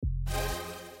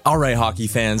All right, hockey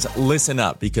fans, listen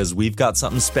up because we've got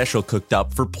something special cooked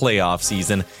up for playoff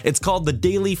season. It's called the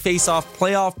Daily Face-Off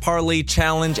Playoff Parlay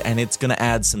Challenge, and it's going to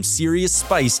add some serious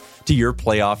spice to your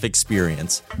playoff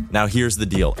experience. Now, here's the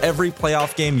deal. Every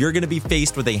playoff game, you're going to be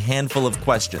faced with a handful of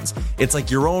questions. It's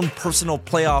like your own personal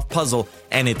playoff puzzle,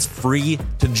 and it's free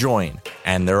to join.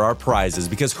 And there are prizes,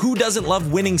 because who doesn't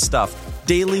love winning stuff?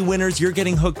 Daily winners, you're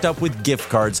getting hooked up with gift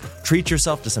cards. Treat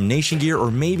yourself to some Nation gear or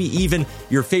maybe even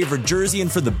your favorite jersey.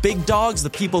 And for the big dogs, the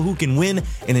people who can win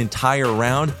an entire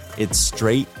round, it's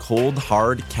straight, cold,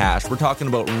 hard cash. We're talking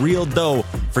about real dough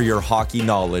for your hockey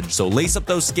knowledge. So lace up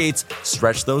those skates,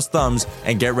 stretch those thumbs,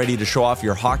 and get ready to show off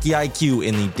your hockey IQ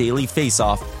in the Daily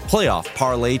Face-Off Playoff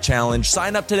Parlay Challenge.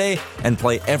 Sign up today and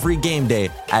play every game day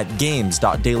at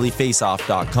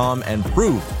games.dailyfaceoff.com and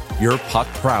prove your puck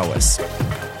prowess.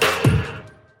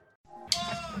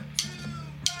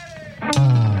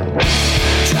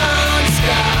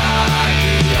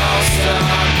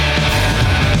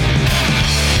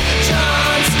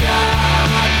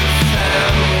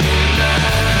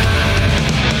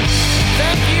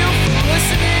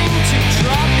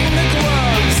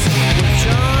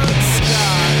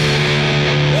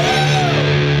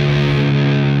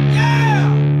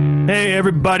 Hey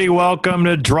everybody, welcome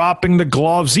to Dropping the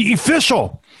Gloves, the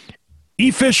official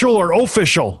or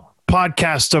official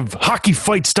podcast of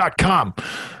hockeyfights.com.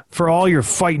 For all your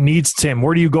fight needs, Tim,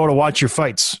 where do you go to watch your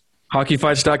fights?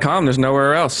 Hockeyfights.com. There's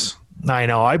nowhere else. I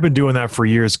know. I've been doing that for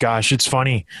years. Gosh, it's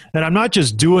funny. And I'm not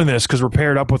just doing this because we're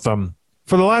paired up with them.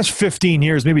 For the last 15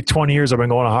 years, maybe 20 years, I've been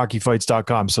going to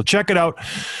hockeyfights.com. So check it out.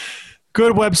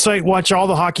 Good website. Watch all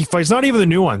the hockey fights. Not even the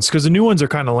new ones, because the new ones are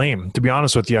kind of lame, to be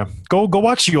honest with you. Go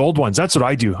watch the old ones. That's what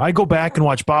I do. I go back and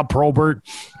watch Bob Probert,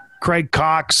 Craig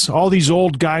Cox, all these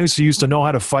old guys who used to know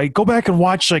how to fight. Go back and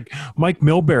watch like Mike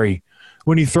Milbury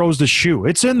when he throws the shoe.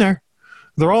 It's in there.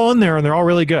 They're all in there, and they're all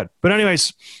really good. But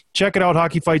anyways, check it out,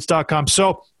 hockeyfights.com.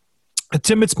 So,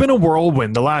 Tim, it's been a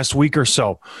whirlwind the last week or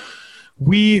so.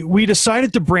 We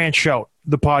decided to branch out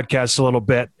the podcast a little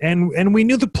bit, and we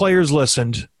knew the players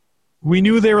listened. We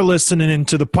knew they were listening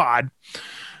into the pod,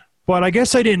 but I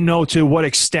guess I didn't know to what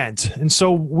extent. And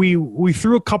so we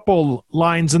threw a couple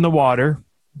lines in the water,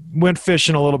 went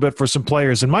fishing a little bit for some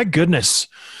players, and my goodness,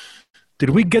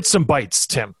 did we get some bites,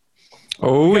 Tim?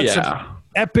 Oh, yeah.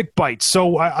 Epic bites.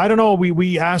 So I don't know.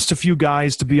 We asked a few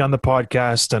guys to be on the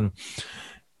podcast, and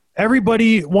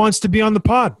everybody wants to be on the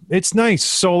pod. It's nice.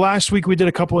 So last week we did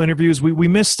a couple interviews. We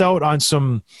missed out on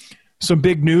some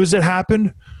big news that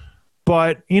happened.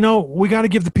 But, you know, we got to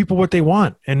give the people what they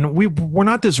want. And we're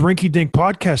not this rinky-dink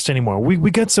podcast anymore. We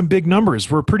get some big numbers.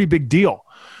 We're a pretty big deal.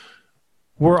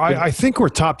 I think we're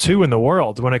top 2 in the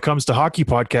world when it comes to hockey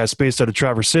podcasts based out of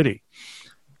Traverse City.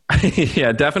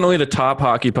 Yeah, definitely the top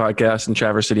hockey podcast in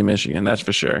Traverse City, Michigan. That's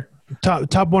for sure.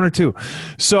 Top 1 or 2.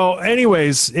 So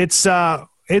anyways, it's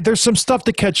there's some stuff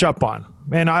to catch up on.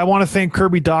 And I want to thank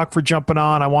Kirby Doc for jumping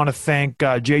on. I want to thank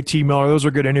JT Miller. Those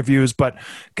were good interviews. But,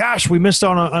 gosh, we missed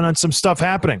out on some stuff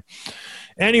happening.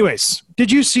 Anyways,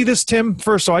 did you see this, Tim?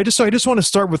 First of all, I just want to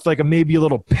start with maybe a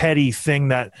little petty thing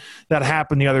that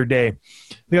happened the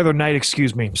other night,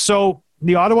 excuse me. So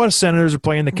the Ottawa Senators are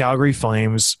playing the Calgary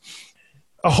Flames.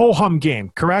 A ho-hum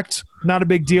game, correct? Not a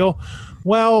big deal.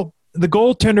 Well, the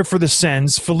goaltender for the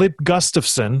Sens, Filip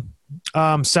Gustafsson,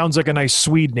 sounds like a nice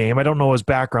Swede name. I don't know his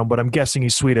background, but I'm guessing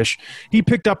he's Swedish. He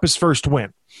picked up his first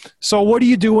win. So what do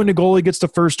you do when the goalie gets the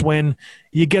first win?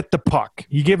 You get the puck.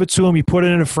 You give it to him. You put it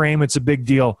in a frame. It's a big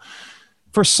deal.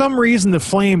 For some reason, the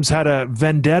Flames had a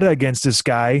vendetta against this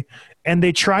guy, and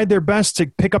they tried their best to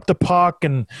pick up the puck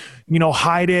and,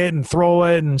 hide it and throw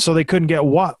it, and so they couldn't get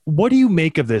what. What do you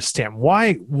make of this, Tim?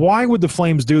 Why would the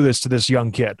Flames do this to this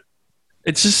young kid?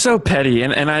 It's just so petty,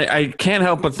 and I can't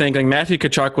help but think, Matthew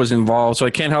Tkachuk was involved, so I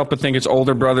can't help but think it's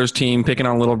older brother's team picking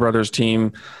on little brother's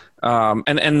team.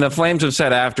 And the Flames have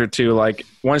said after, too,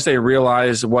 once they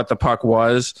realized what the puck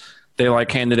was, they,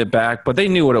 handed it back. But they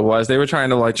knew what it was. They were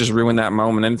trying to, just ruin that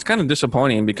moment. And it's kind of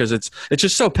disappointing because it's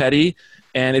just so petty,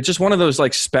 and it's just one of those,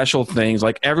 special things.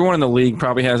 Everyone in the league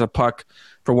probably has a puck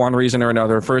for one reason or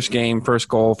another, first game, first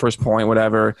goal, first point,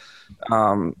 whatever.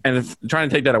 And trying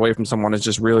to take that away from someone is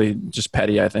just really just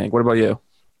petty, I think. What about you?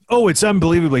 Oh, it's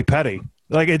unbelievably petty.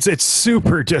 It's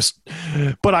super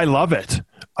but I love it.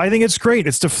 I think it's great.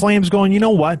 It's the Flames going, you know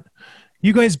what?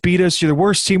 You guys beat us. You're the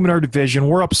worst team in our division.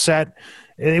 We're upset.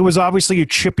 It was obviously a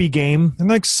chippy game.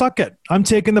 And suck it. I'm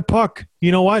taking the puck.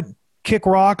 You know what? Kick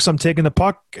rocks. I'm taking the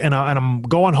puck and I'm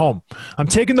going home. I'm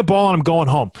taking the ball and I'm going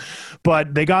home.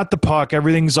 But they got the puck.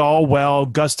 Everything's all well.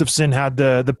 Gustafsson had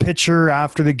the pitcher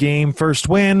after the game. First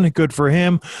win. Good for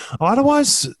him.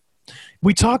 Ottawa's,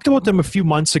 we talked about them a few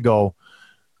months ago.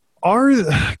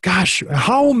 Gosh,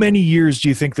 how many years do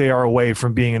you think they are away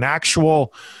from being an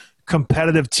actual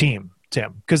competitive team,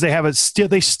 Tim? Because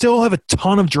they still have a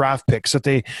ton of draft picks that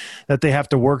they have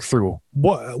to work through.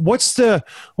 What's the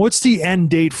end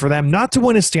date for them? Not to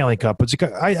win a Stanley Cup.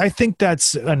 I think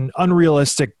that's an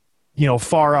unrealistic,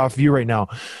 far off view right now.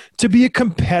 To be a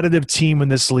competitive team in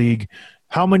this league,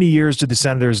 how many years do the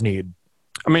Senators need?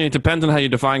 I mean, it depends on how you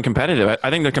define competitive. I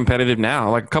think they're competitive now.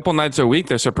 Like a couple nights a week,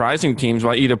 they're surprising teams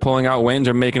by either pulling out wins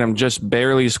or making them just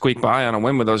barely squeak by on a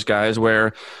win with those guys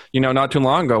where, not too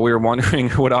long ago, we were wondering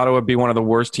would Ottawa be one of the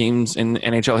worst teams in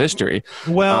NHL history.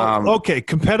 Well, okay.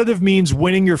 Competitive means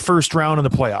winning your first round in the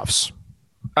playoffs.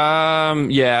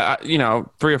 Yeah,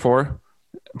 3 or 4.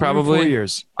 Probably 4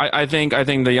 years. I think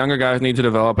the younger guys need to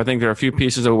develop. I think they're a few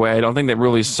pieces away. I don't think they've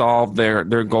really solved their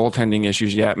goaltending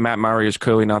issues yet. Matt Murray is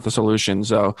clearly not the solution.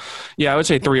 So, yeah, I would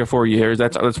say 3 or 4 years.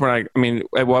 That's when I mean,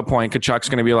 at what point Tkachuk's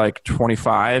going to be like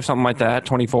 25, something like that,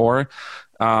 24.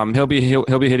 He'll be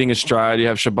hitting his stride. You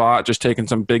have Shabbat just taking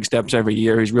some big steps every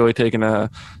year. He's really taking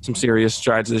some serious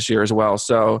strides this year as well.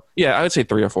 So, yeah, I would say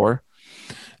 3 or 4.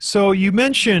 So you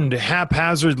mentioned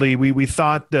haphazardly we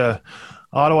thought the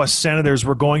Ottawa Senators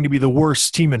were going to be the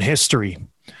worst team in history.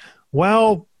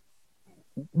 Well,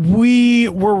 we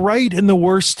were right in the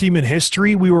worst team in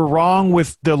history. We were wrong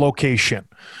with the location.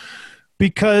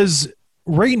 Because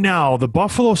right now, the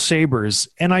Buffalo Sabres,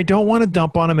 and I don't want to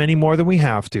dump on them any more than we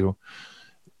have to,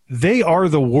 they are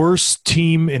the worst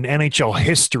team in NHL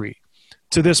history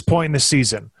to this point in the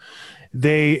season.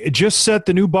 They just set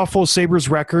the new Buffalo Sabres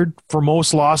record for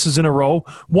most losses in a row,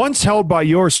 once held by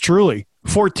yours truly.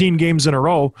 14 games in a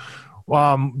row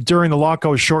during the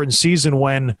lockout shortened season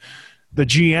when the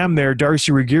GM there,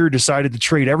 Darcy Regier, decided to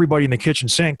trade everybody in the kitchen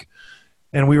sink.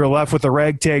 And we were left with a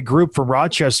ragtag group from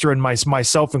Rochester and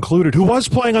myself included, who was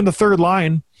playing on the third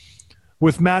line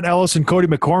with Matt Ellis and Cody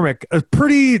McCormick. A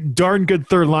pretty darn good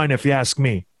third line, if you ask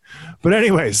me. But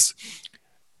anyways,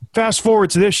 fast forward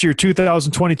to this year,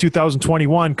 2020,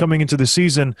 2021, coming into the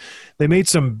season, they made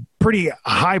some pretty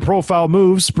high-profile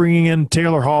moves, bringing in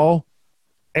Taylor Hall,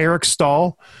 Eric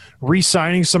Stahl,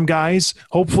 re-signing some guys,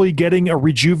 hopefully getting a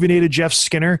rejuvenated Jeff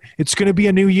Skinner. It's going to be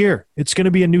a new year. It's going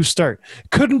to be a new start.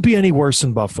 Couldn't be any worse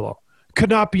in Buffalo. Could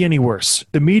not be any worse.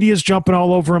 The media's jumping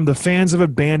all over them. The fans have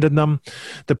abandoned them.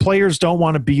 The players don't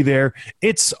want to be there.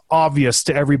 It's obvious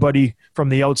to everybody from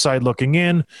the outside looking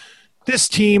in. This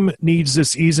team needs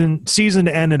this season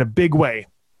to end in a big way.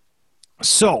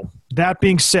 So, that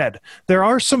being said, there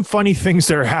are some funny things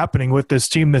that are happening with this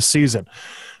team this season.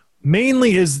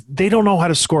 Mainly is they don't know how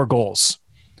to score goals.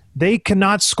 They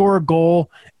cannot score a goal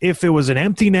if it was an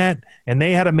empty net and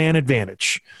they had a man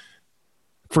advantage.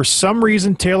 For some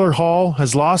reason, Taylor Hall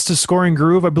has lost his scoring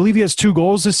groove. I believe he has 2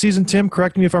 goals this season, Tim.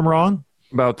 Correct me if I'm wrong.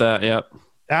 About that, yeah.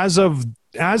 As of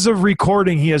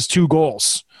recording, he has 2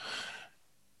 goals.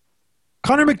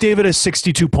 Connor McDavid has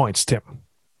 62 points, Tim.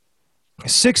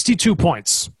 62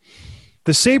 points.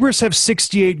 The Sabres have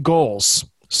 68 goals.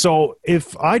 So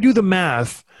if I do the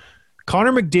math,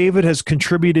 Connor McDavid has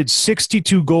contributed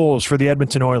 62 goals for the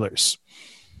Edmonton Oilers.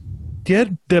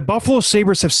 The Buffalo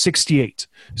Sabres have 68.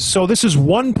 So this is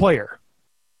one player.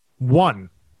 One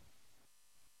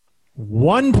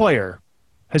player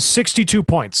has 62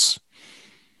 points.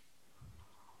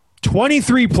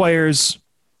 23 players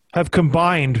have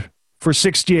combined for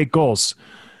 68 goals.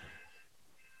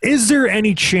 Is there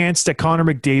any chance that Connor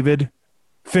McDavid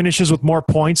finishes with more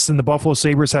points than the Buffalo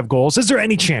Sabres have goals? Is there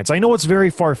any chance? I know it's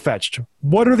very far-fetched.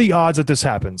 What are the odds that this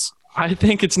happens? I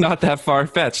think it's not that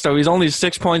far-fetched. So he's only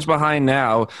 6 points behind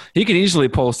now. He could easily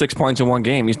pull 6 points in one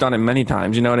game. He's done it many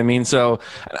times. You know what I mean? So,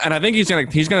 and I think he's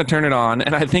gonna turn it on.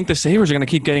 And I think the Sabres are gonna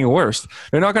keep getting worse.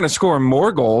 They're not gonna score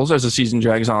more goals as the season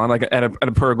drags on, like at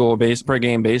a per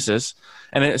game basis.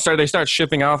 And they start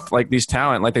shipping off like these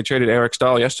talent, like they traded Eric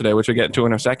Stahl yesterday, which we'll get to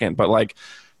in a second. But like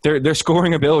their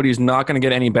scoring ability is not going to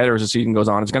get any better as the season goes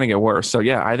on. It's going to get worse. So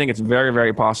yeah, I think it's very,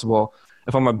 very possible.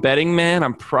 If I'm a betting man,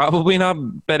 I'm probably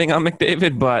not betting on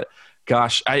McDavid, but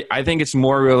gosh, I think it's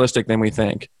more realistic than we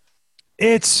think.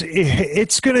 It's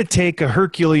going to take a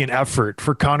Herculean effort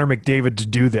for Connor McDavid to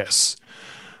do this.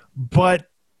 But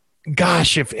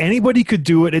gosh, if anybody could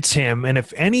do it, it's him. And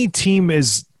if any team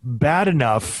is bad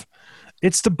enough,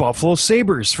 it's the Buffalo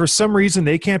Sabres. For some reason,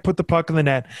 they can't put the puck in the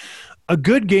net. A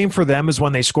good game for them is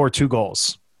when they score 2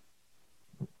 goals,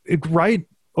 right?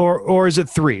 Or is it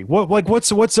 3?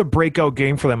 What's a breakout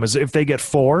game for them? Is if they get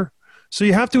 4? So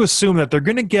you have to assume that they're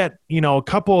going to get, a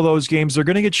couple of those games. They're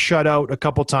going to get shut out a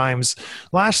couple times.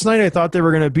 Last night, I thought they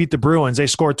were going to beat the Bruins. They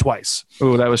scored twice.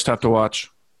 Ooh, that was tough to watch.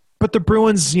 But the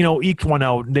Bruins, eked one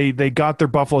out. They got their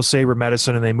Buffalo Sabre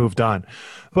medicine and they moved on.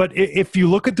 But if you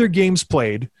look at their games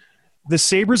played, the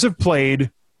Sabres have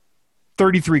played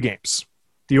 33 games.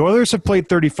 The Oilers have played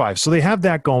 35, so they have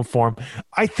that going for them.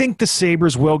 I think the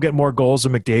Sabres will get more goals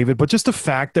than McDavid, but just the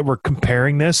fact that we're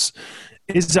comparing this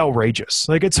is outrageous.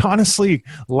 Like, it's honestly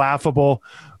laughable.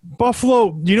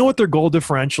 Buffalo, do you know what their goal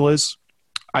differential is?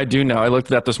 I do know. I looked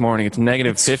at that this morning. It's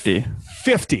negative 50.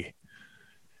 50.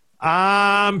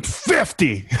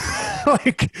 50.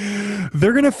 Like,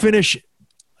 they're going to finish.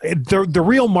 The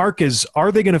real mark is,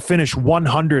 are they going to finish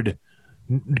 100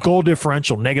 goal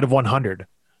differential, negative 100?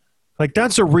 Like,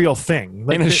 that's a real thing.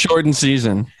 Like, in a shortened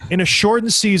season. In a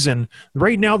shortened season,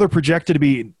 right now they're projected to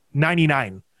be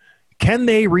 99. Can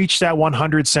they reach that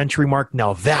 100 century mark?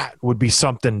 Now that would be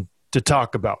something to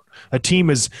talk about. A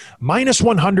team is minus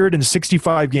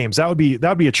 165 games. That would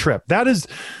be a trip. That is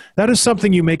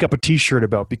something you make up a T-shirt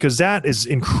about, because that is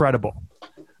incredible.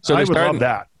 So I would love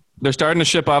that. They're starting to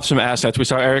ship off some assets. We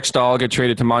saw Eric Stahl get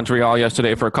traded to Montreal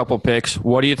yesterday for a couple picks.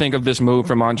 What do you think of this move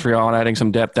from Montreal and adding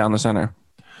some depth down the center?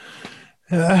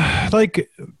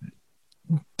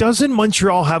 Doesn't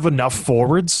Montreal have enough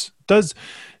forwards?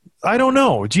 I don't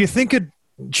know. Do you think it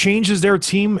changes their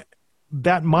team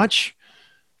that much?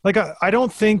 Like, I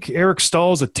don't think Eric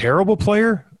Stahl is a terrible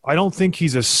player. I don't think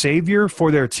he's a savior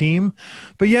for their team.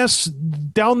 But yes,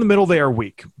 down the middle they are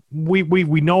weak.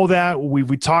 We know that.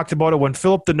 We talked about it. When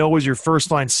Philip Deneau is your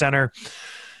first-line center,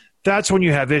 that's when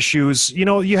you have issues.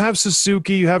 You have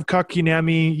Suzuki, you have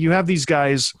Kotkaniemi, you have these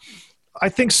guys. I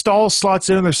think Stahl slots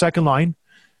in their second line,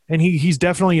 and he's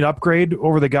definitely an upgrade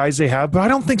over the guys they have. But I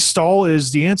don't think Stahl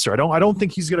is the answer. I don't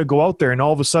think he's going to go out there and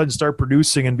all of a sudden start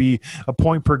producing and be a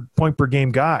point per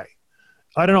game guy.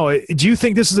 I don't know. Do you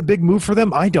think this is a big move for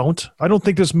them? I don't. I don't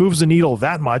think this moves the needle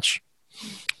that much.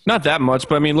 Not that much,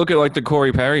 but I mean, look at the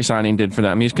Corey Perry signing did for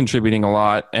them. He's contributing a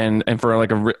lot, and for I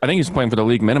think he's playing for the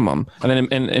league minimum. And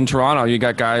then in Toronto, you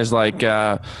got guys like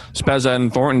Spezza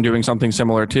and Thornton doing something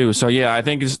similar too. So yeah, I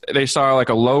think they saw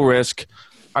a low risk,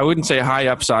 I wouldn't say high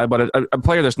upside, but a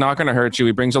player that's not going to hurt you.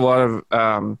 He brings a lot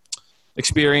of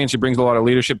experience. He brings a lot of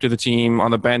leadership to the team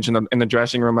on the bench and in the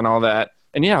dressing room and all that.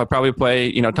 And yeah, he'll probably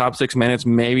play top 6 minutes,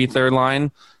 maybe third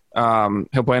line.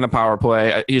 He'll play in the power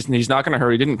play. He's not going to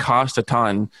hurt. He didn't cost a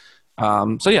ton.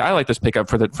 So yeah, I like this pickup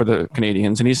for the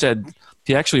Canadiens. And he said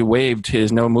he actually waived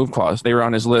his no move clause. They were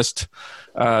on his list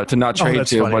to not trade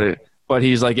to, but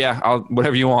he's like, yeah, I'll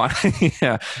whatever you want.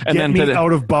 Yeah, and Get me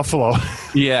out of Buffalo.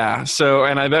 Yeah. So,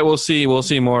 and I bet we'll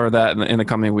see more of that in the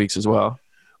coming weeks as well.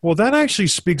 Well, that actually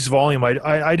speaks volume.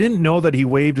 I didn't know that he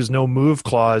waived his no move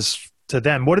clause to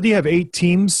them. What did he have? 8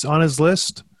 teams on his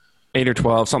list? 8 or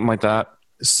 12, something like that.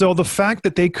 So the fact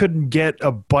that they couldn't get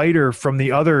a biter from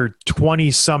the other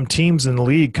 20-some teams in the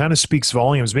league kind of speaks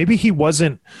volumes. Maybe he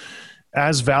wasn't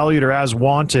as valued or as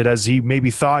wanted as he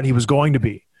maybe thought he was going to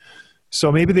be.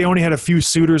 So maybe they only had a few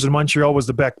suitors and Montreal was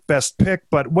the best pick.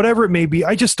 But whatever it may be,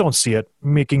 I just don't see it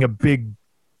making a big,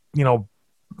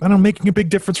 making a big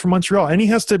difference for Montreal. And he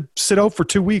has to sit out for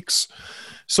 2 weeks.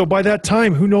 So by that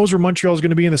time, who knows where Montreal is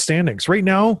going to be in the standings? Right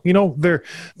now, they're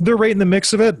right in the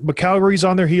mix of it. But Calgary's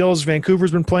on their heels.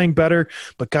 Vancouver's been playing better.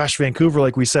 But gosh, Vancouver,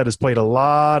 like we said, has played a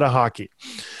lot of hockey.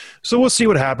 So we'll see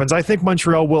what happens. I think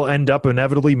Montreal will end up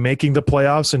inevitably making the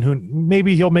playoffs, and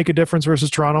maybe he'll make a difference versus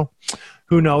Toronto.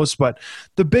 Who knows? But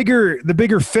the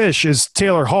bigger fish is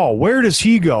Taylor Hall. Where does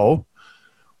he go?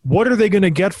 What are they going to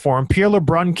get for him? Pierre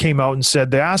LeBrun came out and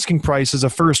said the asking price is a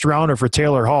first rounder for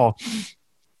Taylor Hall.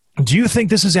 Do you think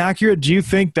this is accurate? Do you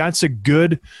think that's a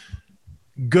good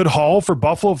haul for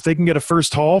Buffalo if they can get a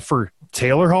first haul for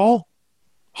Taylor Hall?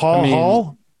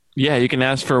 Hall? Yeah, you can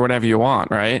ask for whatever you want,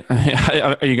 right?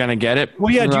 Are you going to get it?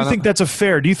 Well, yeah. Do you think that's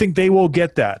fair? Do you think they will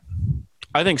get that?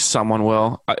 I think someone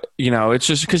will. It's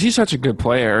just because he's such a good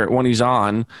player when he's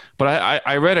on. But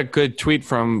I read a good tweet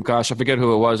from, I forget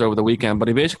who it was over the weekend, but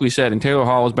he basically said, and Taylor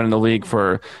Hall has been in the league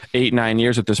for 8-9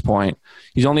 years at this point.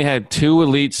 He's only had 2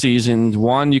 elite seasons,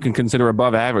 1 you can consider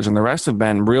above average, and the rest have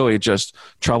been really just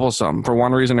troublesome for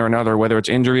one reason or another, whether it's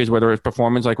injuries, whether it's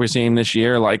performance like we're seeing this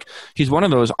year. Like, he's one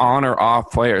of those on or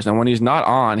off players, and when he's not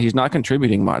on, he's not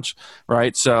contributing much,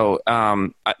 right? So,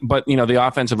 but the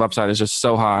offensive upside is just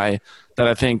so high that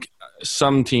I think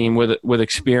some team with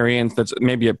experience that's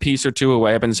maybe a piece or two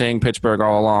away. I've been saying Pittsburgh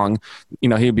all along.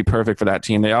 He'd be perfect for that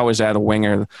team. They always add a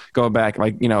winger, go back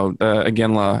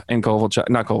Iginla and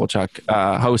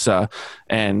Hossa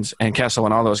and Kessel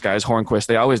and all those guys, Hornquist.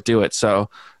 They always do it. So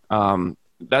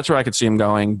that's where I could see him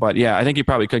going. But yeah, I think you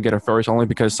probably could get a first only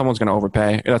because someone's going to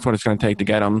overpay. That's what it's going to take to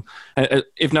get him.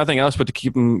 If nothing else, but to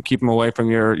keep him away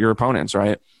from your opponents,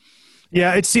 right?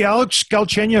 Yeah, it's the Alex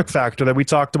Galchenyuk factor that we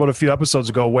talked about a few episodes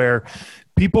ago, where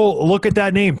people look at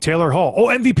that name, Taylor Hall. Oh,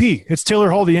 MVP. It's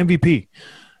Taylor Hall, the MVP.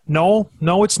 No,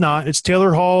 it's not. It's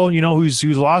Taylor Hall, who's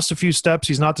lost a few steps.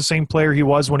 He's not the same player he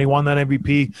was when he won that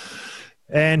MVP.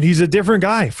 And he's a different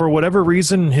guy. For whatever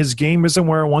reason, his game isn't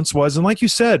where it once was. And like you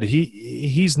said,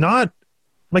 he's not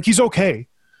 – like he's okay.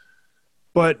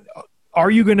 But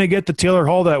are you going to get the Taylor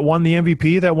Hall that won the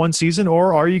MVP that one season,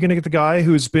 or are you going to get the guy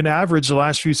who's been average the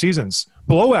last few seasons?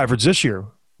 Below average this year,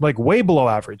 like way below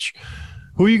average.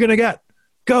 Who are you going to get?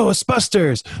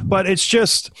 Ghostbusters. But it's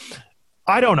just –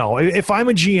 I don't know. If I'm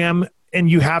a GM and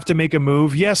you have to make a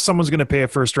move, yes, someone's going to pay a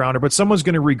first rounder, but someone's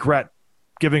going to regret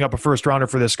giving up a first rounder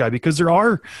for this guy because there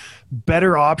are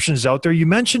better options out there. You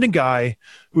mentioned a guy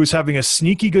who's having a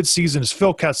sneaky good season is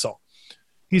Phil Kessel.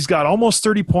 He's got almost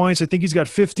 30 points. I think he's got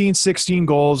 15, 16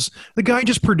 goals. The guy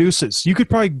just produces. You could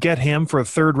probably get him for a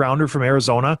third rounder from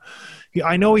Arizona.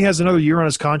 I know he has another year on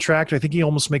his contract. I think he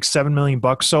almost makes $7 million.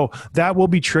 So that will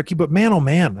be tricky. But man, oh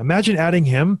man, imagine adding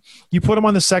him. You put him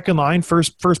on the second line,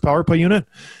 first power play unit.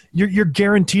 You're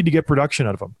guaranteed to get production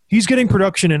out of him. He's getting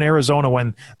production in Arizona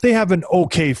when they have an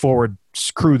okay forward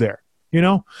crew there.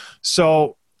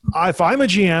 So if I'm a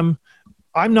GM,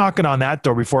 I'm knocking on that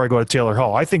door before I go to Taylor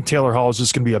Hall. I think Taylor Hall is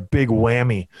just going to be a big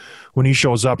whammy when he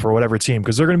shows up for whatever team,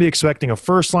 because they're going to be expecting a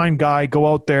first-line guy,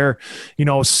 go out there,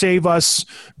 save us,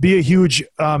 be a huge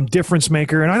difference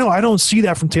maker. And I don't see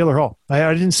that from Taylor Hall.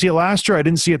 I didn't see it last year. I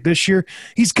didn't see it this year.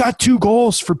 He's got 2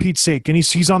 goals, for Pete's sake, and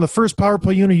he's on the first power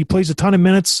play unit. He plays a ton of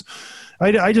minutes.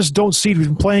 I just don't see it. He's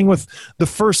been playing with the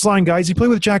first-line guys. He played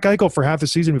with Jack Eichel for half the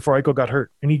season before Eichel got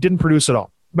hurt, and he didn't produce at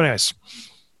all. But anyways,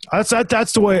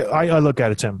 that's the way I look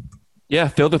at it, Tim. Yeah,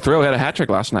 Phil the Thrill had a hat trick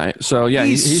last night. So, yeah.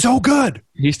 He's so good.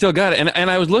 He's still got it. And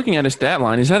I was looking at his stat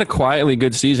line. He's had a quietly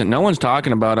good season. No one's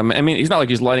talking about him. I mean, he's not like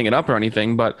he's lighting it up or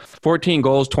anything, but 14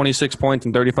 goals, 26 points,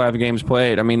 and 35 games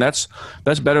played. I mean, that's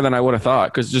better than I would have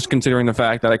thought, because just considering the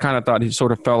fact that I kind of thought he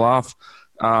sort of fell off.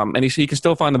 And he can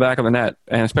still find the back of the net.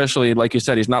 And especially, like you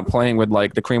said, he's not playing with,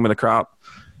 like, the cream of the crop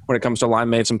when it comes to line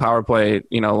mates and power play,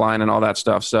 line and all that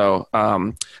stuff. So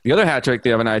the other hat trick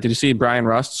the other night, did you see Brian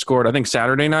Rust scored, I think,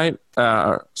 Saturday night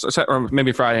or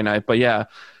maybe Friday night? But, yeah,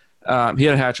 he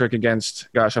had a hat trick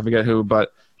against, gosh, I forget who.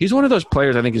 But he's one of those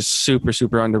players I think is super,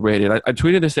 super underrated. I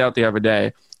tweeted this out the other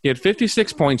day. He had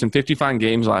 56 points in 55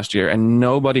 games last year, and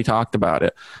nobody talked about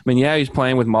it. I mean, yeah, he's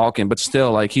playing with Malkin, but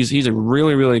still, like, he's a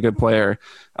really, really good player.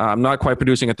 Not quite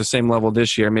producing at the same level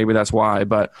this year. Maybe that's why,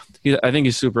 but I think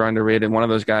he's super underrated. One of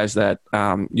those guys that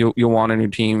you'll want on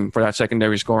your team for that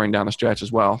secondary scoring down the stretch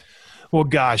as well. Well,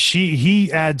 gosh,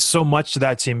 he adds so much to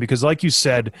that team because, like you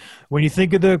said, when you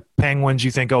think of the Penguins,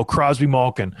 you think, oh, Crosby,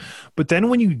 Malkin. But then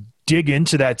when you dig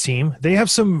into that team, they have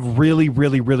some really,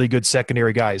 really, really good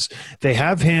secondary guys. They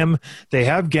have him. They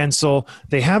have Gensel.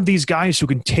 They have these guys who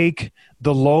can take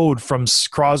the load from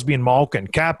Crosby and Malkin.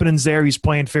 Kapanen's there. He's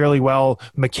playing fairly well.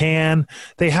 McCann.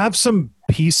 They have some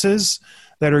pieces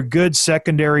that are good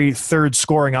secondary third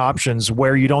scoring options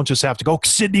where you don't just have to go,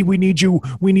 Sidney, we need you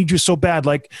so bad,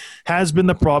 like has been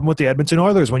the problem with the Edmonton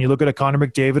Oilers. When you look at a Connor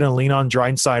McDavid and lean on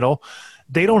Draisaitl,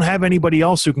 they don't have anybody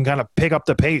else who can kind of pick up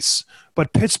the pace.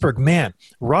 But Pittsburgh, man,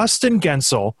 Rust and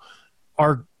Gensel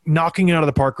are knocking it out of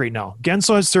the park right now.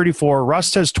 Gensel has 34,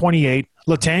 Rust has 28,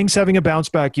 Letang's having a bounce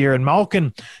back year, and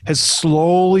Malkin has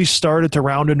slowly started to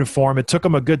round into form. It took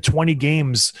him a good 20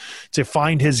 games to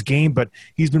find his game, but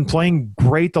he's been playing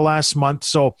great the last month.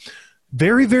 So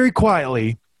very, very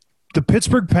quietly, the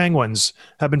Pittsburgh Penguins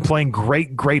have been playing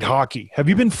great, great hockey. Have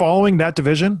you been following that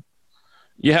division?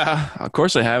 Yeah, of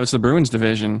course I have. It's the Bruins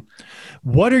division.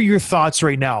 What are your thoughts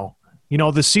right now?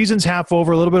 The season's half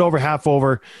over, a little bit over half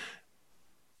over.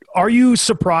 Are you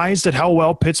surprised at how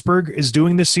well Pittsburgh is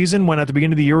doing this season when at the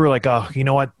beginning of the year we're like, oh, you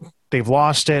know what? They've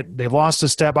lost it. They've lost a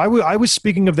step. I was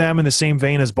speaking of them in the same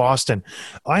vein as Boston.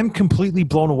 I'm completely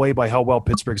blown away by how well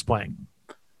Pittsburgh's playing.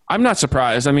 I'm not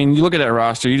surprised. I mean, you look at that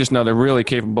roster, you just know they're really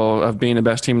capable of being the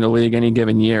best team in the league any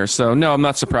given year. So, no, I'm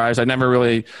not surprised. I never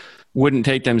really wouldn't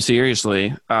take them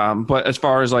seriously. But as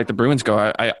far as like the Bruins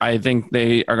go, I think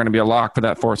they are going to be a lock for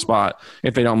that fourth spot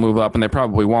if they don't move up, and they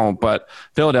probably won't. But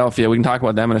Philadelphia, we can talk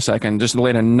about them in a second, just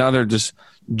laid another just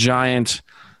giant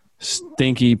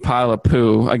stinky pile of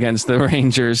poo against the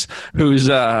Rangers,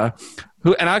 and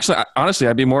actually, honestly,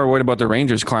 I'd be more worried about the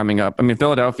Rangers climbing up. I mean,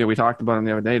 Philadelphia, we talked about them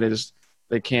the other day.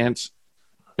 They can't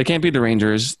beat the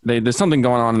Rangers. There's something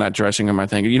going on in that dressing room, I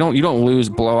think. You don't lose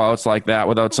blowouts like that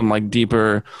without some like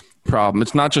deeper problem.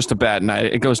 It's not just a bad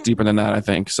night. It goes deeper than that, I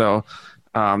think. So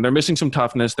they're missing some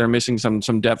toughness. They're missing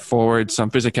some depth forward,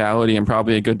 some physicality, and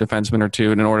probably a good defenseman or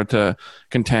two in order to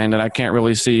contend. And I can't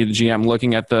really see the GM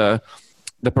looking at the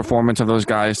the performance of those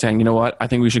guys saying, you know what, I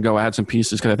think we should go add some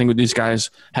pieces because I think these guys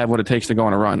have what it takes to go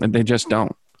on a run, and they just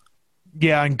don't.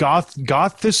 Yeah, and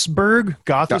Gothisberg,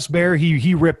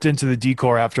 he ripped into the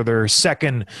decor after their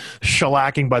second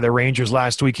shellacking by the Rangers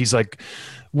last week. He's like,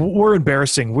 we're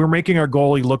embarrassing. We're making our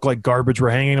goalie look like garbage. We're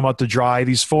hanging him out to dry.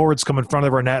 These forwards come in front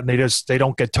of our net, and they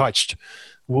don't get touched.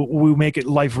 We make it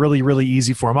life really, really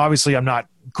easy for him. Obviously, I'm not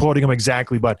quoting him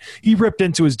exactly, but he ripped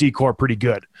into his decor pretty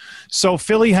good. So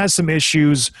Philly has some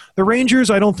issues. The Rangers,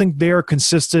 I don't think they are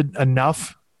consistent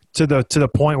enough to the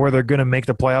point where they're going to make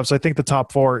the playoffs. I think the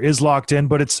top 4 is locked in,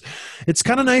 but it's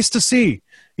kind of nice to see.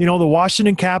 You know, the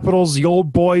Washington Capitals, the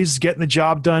old boys getting the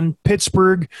job done.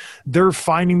 Pittsburgh, they're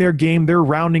finding their game. They're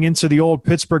rounding into the old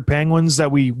Pittsburgh Penguins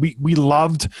that we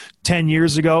loved 10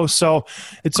 years ago. So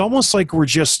it's almost like we're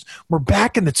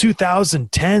back in the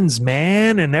 2010s,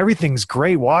 man, and everything's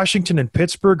great. Washington and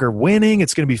Pittsburgh are winning.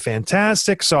 It's going to be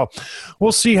fantastic. So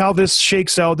we'll see how this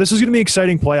shakes out. This is going to be an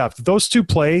exciting playoff. If those two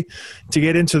play to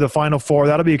get into the Final Four,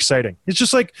 that'll be exciting. It's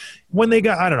just like when they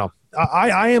got, I don't know.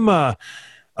 I am a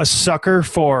sucker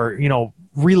for, you know,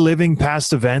 reliving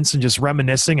past events and just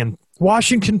reminiscing. And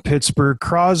Washington, Pittsburgh,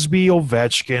 Crosby,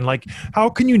 Ovechkin, like, how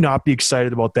can you not be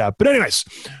excited about that? But anyways,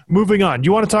 moving on. Do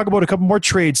you want to talk about a couple more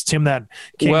trades, Tim, that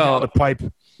came down the pipe?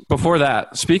 Before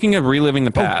that, speaking of reliving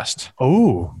the past.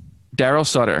 Daryl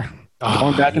Sutter,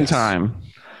 going back in time.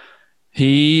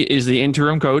 He is the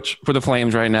interim coach for the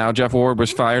Flames right now. Jeff Ward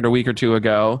was fired a week or two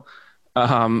ago.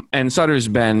 And Sutter's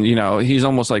been, you know, he's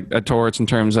almost like a torch in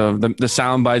terms of the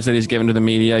sound bites that he's given to the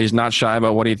media. He's not shy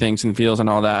about what he thinks and feels and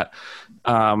all that.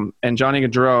 And Johnny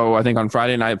Gaudreau, I think on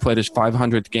Friday night, played his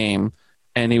 500th game,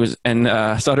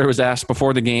 and Sutter was asked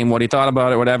before the game what he thought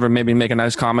about it, whatever, maybe make a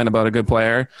nice comment about a good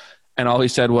player. And all he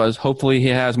said was, hopefully he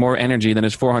has more energy than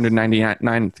his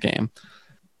 499th game.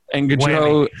 And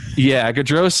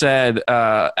Gaudreau said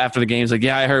after the game, he's like,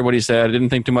 yeah, I heard what he said. I didn't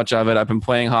think too much of it. I've been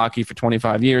playing hockey for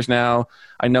 25 years now.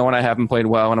 I know when I haven't played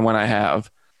well and when I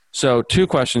have. So 2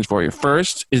 questions for you.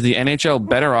 First, is the NHL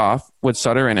better off with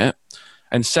Sutter in it?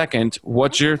 And second,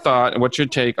 what's your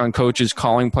take on coaches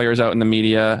calling players out in the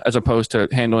media as opposed to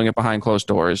handling it behind closed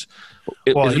doors?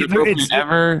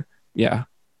 It's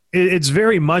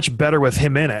very much better with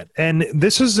him in it. And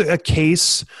this is a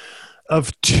case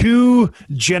of 2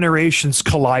 generations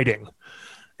colliding.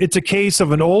 It's a case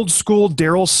of an old school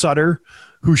Daryl Sutter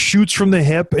who shoots from the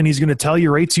hip, and he's going to tell you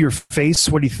right to your face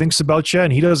what he thinks about you,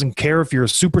 and he doesn't care if you're a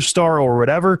superstar or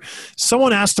whatever.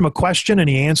 Someone asked him a question, and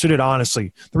he answered it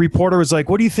honestly. The reporter was like,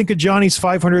 what do you think of Johnny's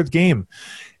 500th game?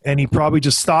 And he probably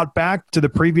just thought back to the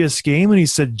previous game, and he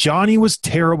said, Johnny was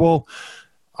terrible.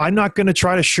 I'm not going to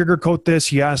try to sugarcoat this.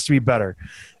 He has to be better.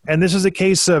 And this is a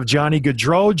case of Johnny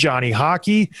Gaudreau, Johnny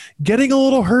Hockey, getting a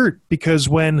little hurt because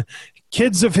when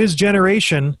kids of his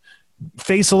generation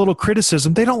face a little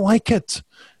criticism, they don't like it.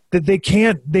 That they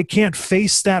can't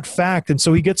face that fact. And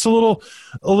so he gets a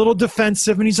little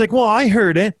defensive, and he's like, well, I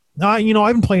heard it. I've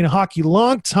been playing hockey a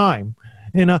long time,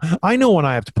 and I know when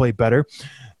I have to play better.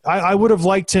 I would have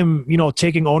liked him,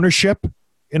 taking ownership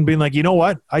and being like, you know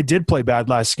what? I did play bad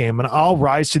last game, and I'll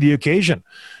rise to the occasion.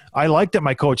 I like that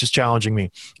my coach is challenging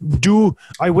me.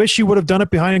 I wish he would have done it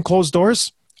behind closed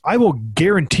doors? I will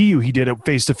guarantee you he did it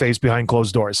face-to-face behind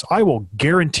closed doors. I will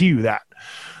guarantee you that.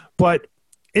 But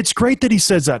it's great that he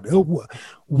says that.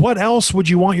 What else would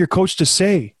you want your coach to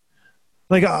say?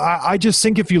 Like, I just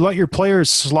think if you let your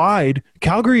players slide,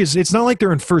 Calgary it's not like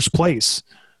they're in first place.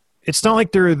 It's not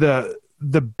like they're the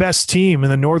best team in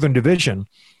the Northern Division.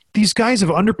 These guys have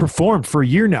underperformed for a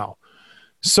year now.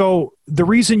 So the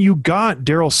reason you got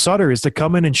Daryl Sutter is to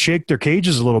come in and shake their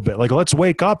cages a little bit. Like, let's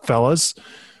wake up, fellas.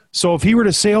 So if he were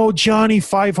to say, oh, Johnny,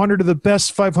 500 of the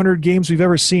best 500 games we've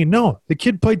ever seen. No, the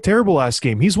kid played terrible last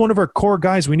game. He's one of our core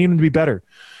guys. We need him to be better.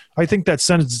 I think that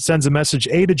sends a message,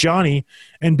 A, to Johnny,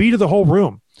 and B, to the whole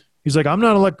room. He's like, I'm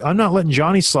not letting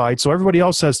Johnny slide, so everybody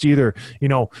else has to either,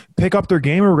 pick up their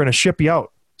game or we're going to ship you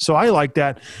out. So I like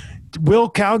that. Will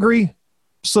Calgary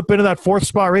slip into that 4th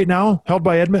spot right now, held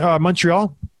by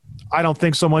Montreal? I don't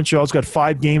think so. Montreal's got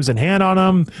 5 games in hand on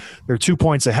them. They're 2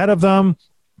 points ahead of them.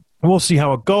 We'll see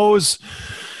how it goes.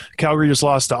 Calgary just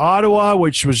lost to Ottawa,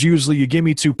 which was usually you give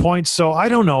me 2 points. So I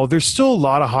don't know. There's still a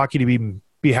lot of hockey to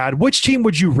be had. Which team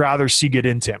would you rather see get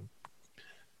in, Tim?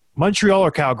 Montreal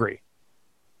or Calgary?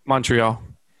 Montreal.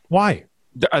 Why?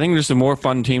 I think there's a more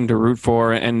fun team to root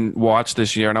for and watch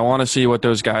this year, and I want to see what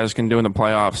those guys can do in the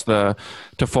playoffs. The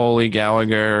Toffoli,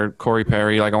 Gallagher, Corey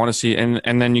Perry. Like, I want to see, and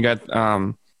then you got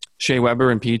Shea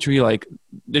Weber and Petrie. Like,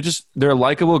 they're a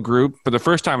likable group for the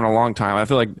first time in a long time. I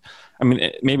feel like,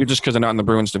 maybe just because they're not in the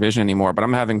Bruins division anymore, but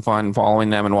I'm having fun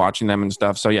following them and watching them and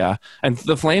stuff. So yeah, and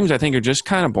the Flames I think are just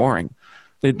kind of boring.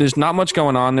 there's not much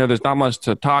going on there. There's not much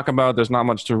to talk about. There's not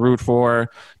much to root for.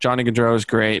 Johnny Gaudreau is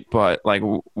great, but like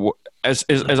as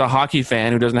a hockey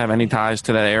fan who doesn't have any ties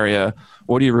to that area,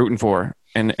 what are you rooting for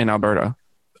in Alberta?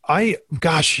 I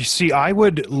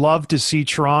would love to see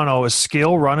Toronto, a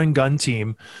skill run and gun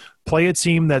team, play a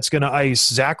team that's going to ice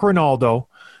Zach Rinaldo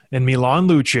and Milan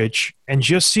Lucic, and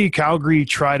just see Calgary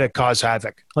try to cause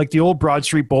havoc. Like the old Broad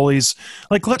Street Bullies,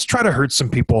 like let's try to hurt some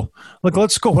people. Like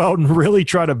let's go out and really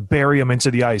try to bury them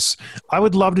into the ice. I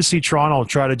would love to see Toronto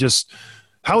try to just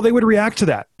how they would react to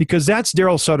that, because that's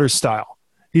Daryl Sutter's style.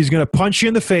 He's going to punch you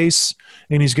in the face,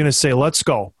 and he's going to say, let's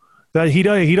go. That he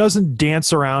doesn't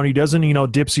dance around. He doesn't,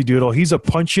 dipsy doodle. He's a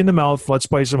punch you in the mouth. Let's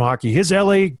play some hockey. His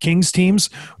LA Kings teams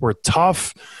were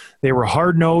tough. They were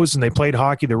hard-nosed, and they played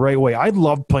hockey the right way. I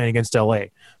loved playing against LA.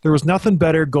 There was nothing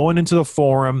better going into the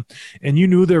Forum, and you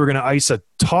knew they were going to ice a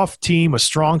tough team, a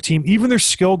strong team. Even their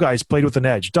skill guys played with an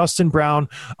edge. Dustin Brown,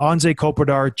 Anze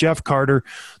Kopitar, Jeff Carter,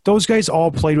 those guys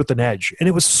all played with an edge, and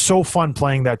it was so fun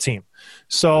playing that team.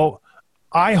 So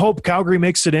I hope Calgary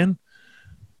makes it in,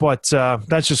 but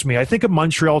that's just me. I think a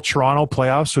Montreal-Toronto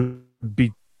playoffs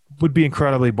would be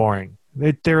incredibly boring.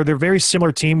 They're a very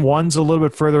similar team. One's a little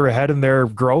bit further ahead in their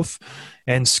growth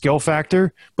and skill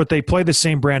factor, but they play the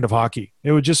same brand of hockey.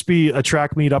 It would just be a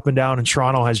track meet up and down, and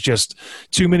Toronto has just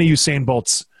too many Usain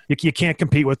Bolts. You can't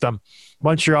compete with them.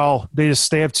 Montreal, they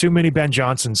have too many Ben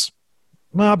Johnsons.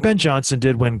 Well, Ben Johnson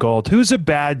did win gold. Who's a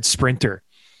bad sprinter?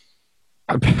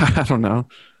 I don't know.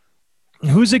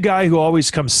 Who's a guy who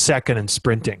always comes second in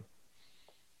sprinting?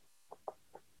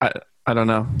 I don't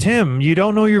know. Tim, you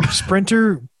don't know your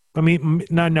sprinter? I mean,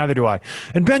 neither do I.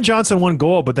 And Ben Johnson won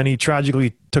gold, but then he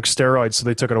tragically took steroids, so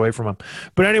they took it away from him.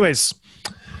 But anyways.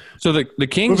 So the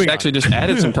Kings actually just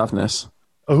added some toughness.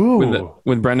 Ooh.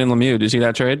 With Brendan Lemieux. Did you see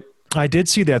that trade? I did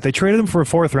see that. They traded him for a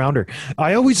 4th rounder.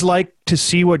 I always like to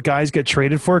see what guys get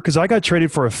traded for, because I got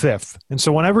traded for a 5th. And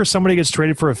so whenever somebody gets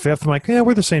traded for a 5th, I'm like, yeah,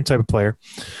 we're the same type of player.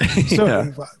 So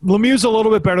yeah. Lemieux's a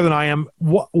little bit better than I am.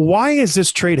 Why is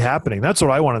this trade happening? That's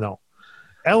what I want to know.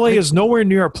 LA is nowhere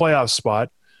near a playoff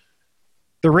spot.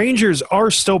 The Rangers are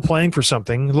still playing for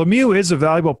something. Lemieux is a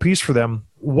valuable piece for them.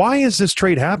 Why is this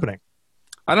trade happening?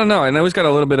 I don't know. I know he's got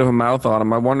a little bit of a mouth on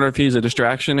him. I wonder if he's a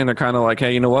distraction, and they're kind of like,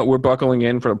 hey, you know what? We're buckling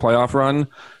in for the playoff run,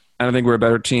 and I think we're a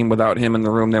better team without him in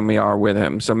the room than we are with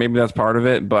him. So maybe that's part of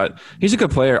it, but he's a good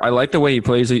player. I like the way he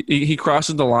plays. He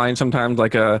crosses the line sometimes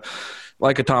like a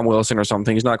Tom Wilson or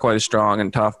something. He's not quite as strong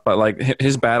and tough, but like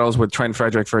his battles with Trent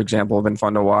Frederick, for example, have been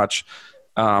fun to watch.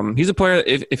 He's a player.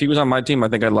 If he was on my team, I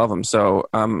think I'd love him. So,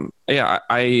 yeah,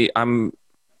 I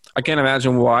can't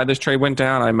imagine why this trade went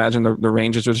down. I imagine the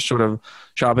Rangers are just sort of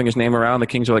shopping his name around. The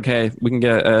Kings are like, hey, we can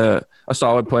get a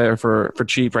solid player for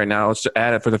cheap right now. Let's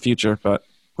add it for the future, but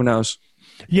who knows?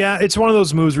 Yeah, it's one of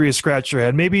those moves where you scratch your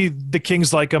head. Maybe the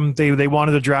Kings like him. They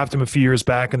wanted to draft him a few years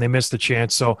back, and they missed the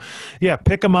chance. So, yeah,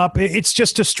 pick him up. It's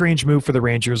just a strange move for the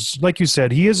Rangers. Like you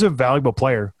said, he is a valuable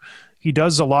player. He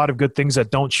does a lot of good things that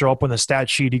don't show up on the stat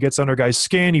sheet. He gets under guys'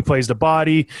 skin. He plays the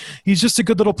body. He's just a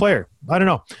good little player. I don't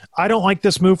know. I don't like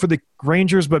this move for the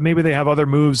Rangers, but maybe they have other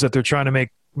moves that they're trying to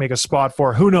make a spot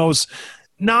for. Who knows?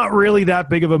 Not really that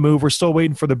big of a move. We're still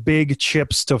waiting for the big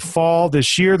chips to fall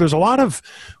this year. There's a lot of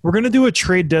 – we're going to do a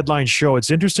trade deadline show. It's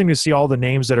interesting to see all the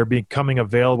names that are becoming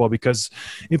available, because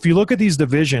if you look at these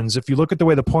divisions, if you look at the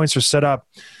way the points are set up,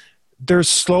 they're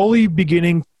slowly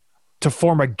beginning to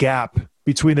form a gap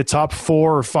between the top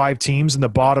 4 or 5 teams and the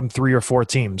bottom 3 or 4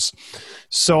 teams.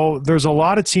 So there's a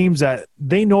lot of teams that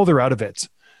they know they're out of it.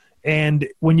 And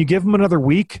when you give them another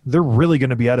week, they're really going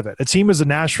to be out of it. A team as the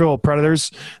Nashville Predators,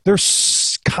 they're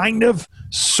kind of,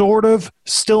 sort of,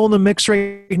 still in the mix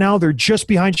right now. They're just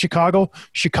behind Chicago.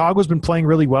 Chicago's been playing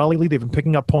really well lately. They've been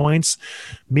picking up points.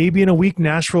 Maybe in a week,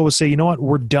 Nashville will say, you know what,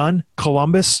 we're done.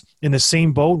 Columbus, in the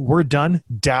same boat, we're done.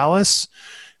 Dallas,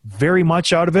 very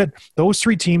much out of it. Those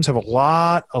 3 teams have a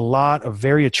lot of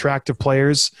very attractive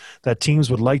players that teams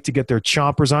would like to get their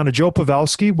chompers on. Joe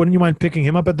Pavelski, wouldn't you mind picking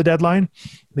him up at the deadline?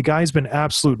 The guy's been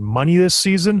absolute money this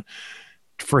season.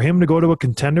 For him to go to a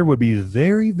contender would be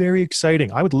very, very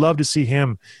exciting. I would love to see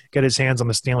him get his hands on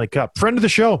the Stanley Cup. Friend of the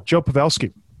show, Joe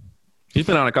Pavelski. He's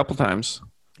been on a couple times.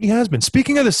 He has been.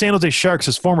 Speaking of the San Jose Sharks,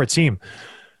 his former team,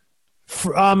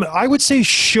 I would say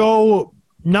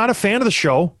not a fan of the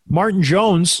show, Martin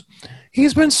Jones.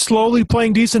 He's been slowly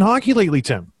playing decent hockey lately,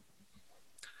 Tim.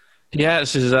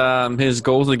 Yes, his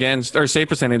goals against or save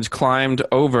percentage climbed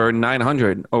over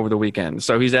 900 over the weekend.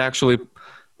 So he's actually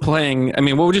playing. I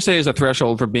mean, what would you say is a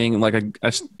threshold for being like an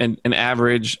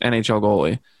average NHL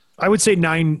goalie? I would say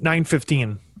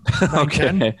 915.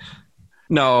 Okay.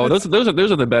 No, those are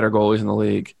the better goalies in the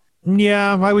league.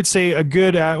 Yeah, I would say a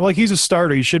good, he's a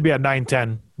starter. He should be at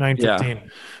 9-10, 9-15. Yeah.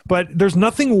 But there's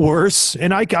nothing worse,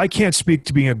 and I can't speak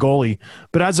to being a goalie,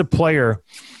 but as a player,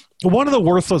 one of the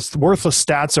worthless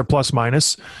stats are plus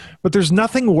minus, but there's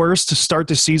nothing worse to start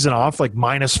the season off like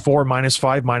 -4,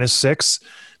 -5, -6,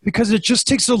 because it just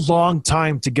takes a long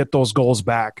time to get those goals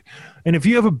back. And if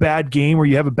you have a bad game or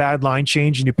you have a bad line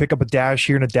change and you pick up a dash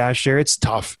here and a dash there, it's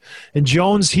tough. And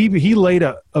Jones, he laid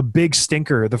a big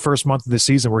stinker the first month of the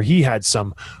season where he had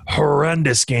some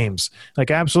horrendous games, like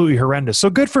absolutely horrendous.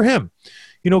 So good for him.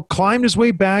 Climbed his way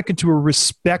back into a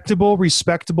respectable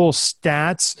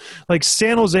stats. Like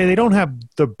San Jose, they don't have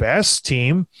the best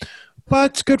team,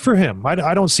 but good for him.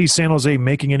 I don't see San Jose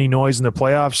making any noise in the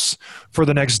playoffs for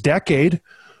the next decade,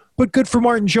 but good for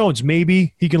Martin Jones.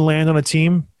 Maybe he can land on a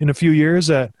team in a few years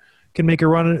that can make a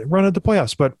run at the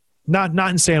playoffs, but not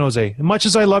in San Jose. As much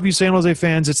as I love you San Jose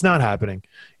fans, it's not happening.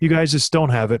 You guys just don't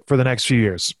have it for the next few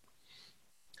years.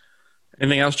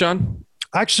 Anything else, John?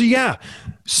 Actually, yeah.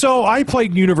 So I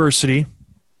played university.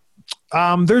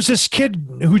 There's this kid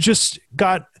who just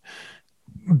got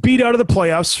beat out of the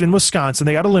playoffs in Wisconsin.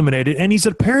 They got eliminated, and he's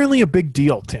apparently a big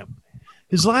deal, Tim.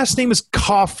 His last name is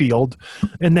Caulfield,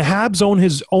 and the Habs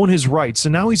own his rights,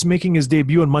 and now he's making his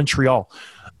debut in Montreal.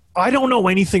 I don't know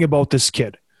anything about this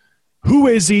kid. Who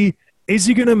is he? Is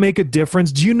he going to make a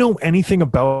difference? Do you know anything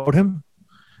about him?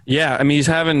 Yeah, I mean, he's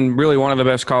having really one of the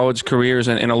best college careers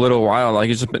in a little while. Like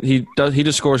he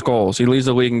just scores goals. He leads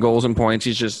the league in goals and points.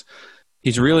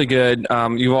 He's really good.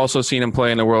 You've also seen him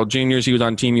play in the World Juniors. He was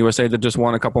on Team USA that just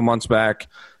won a couple months back.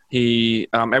 He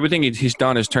everything he's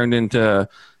done has turned into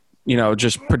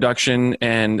just production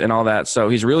and all that. So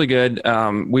he's really good.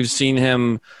 We've seen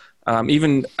him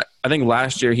even I think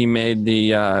last year he made the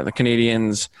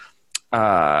Canadiens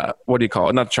what do you call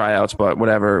it? Not tryouts, but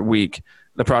whatever week.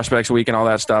 The prospects week and all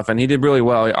that stuff. And he did really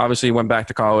well. He obviously went back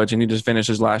to college and he just finished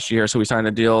his last year. So he signed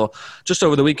a deal just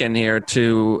over the weekend here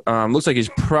to looks like he's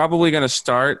probably going to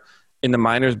start in the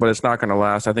minors, but it's not going to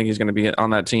last. I think he's going to be on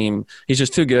that team. He's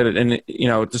just too good. And,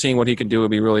 to seeing what he could do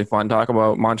would be really fun. Talk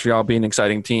about Montreal being an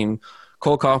exciting team.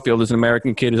 Cole Caulfield is an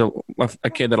American kid, is a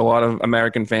kid that a lot of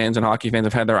American fans and hockey fans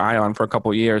have had their eye on for a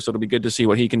couple of years. So it'll be good to see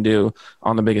what he can do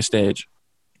on the biggest stage.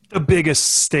 The biggest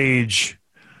stage.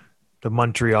 The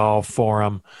Montreal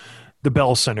Forum, the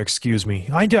Bell Center, excuse me.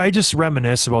 I just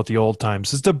reminisce about the old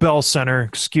times. It's the Bell Center,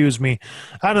 excuse me.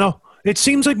 I don't know. It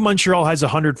seems like Montreal has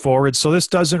 100 forwards, so this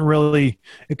doesn't really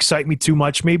excite me too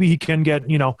much. Maybe he can get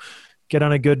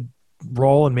on a good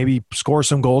roll and maybe score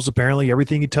some goals. Apparently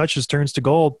everything he touches turns to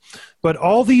gold. But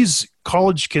all these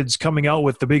college kids coming out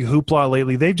with the big hoopla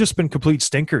lately, they've just been complete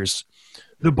stinkers.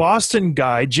 The Boston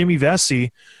guy, Jimmy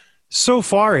Vesey, so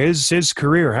far, his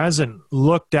career hasn't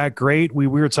looked that great. We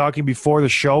were talking before the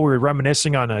show. We were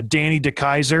reminiscing on Danny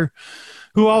DeKeyser.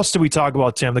 Who else did we talk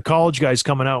about, Tim? The college guys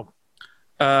coming out.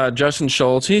 Justin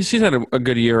Schultz. He's had a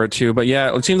good year or two. But,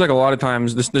 yeah, it seems like a lot of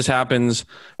times this happens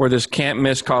where this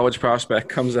can't-miss college prospect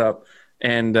comes up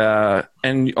and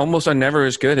almost are never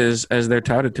as good as they're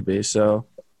touted to be. So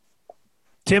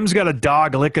Tim's got a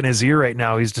dog licking his ear right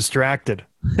now. He's distracted.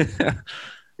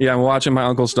 Yeah, I'm watching my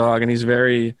uncle's dog, and he's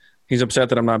upset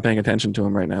that I'm not paying attention to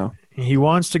him right now. He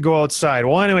wants to go outside.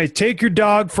 Well, anyway, take your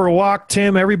dog for a walk,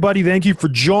 Tim. Everybody, thank you for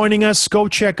joining us. Go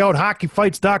check out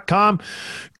hockeyfights.com.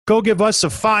 Go give us a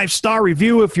 5-star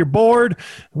review if you're bored.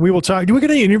 We will talk. Do we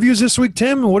get any interviews this week,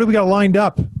 Tim? What do we got lined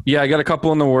up? Yeah, I got a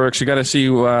couple in the works. You got to see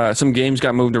some games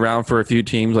got moved around for a few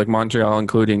teams, like Montreal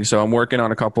including. So I'm working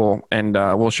on a couple, and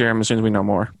we'll share them as soon as we know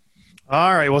more.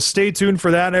 All right. Well, stay tuned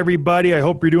for that, everybody. I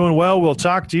hope you're doing well. We'll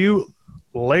talk to you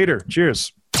later.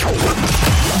 Cheers.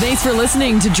 Thanks for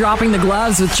listening to Dropping the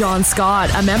Gloves with John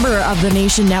Scott, a member of the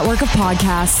Nation Network of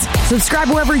Podcasts. Subscribe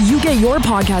wherever you get your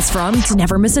podcasts from to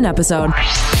never miss an episode.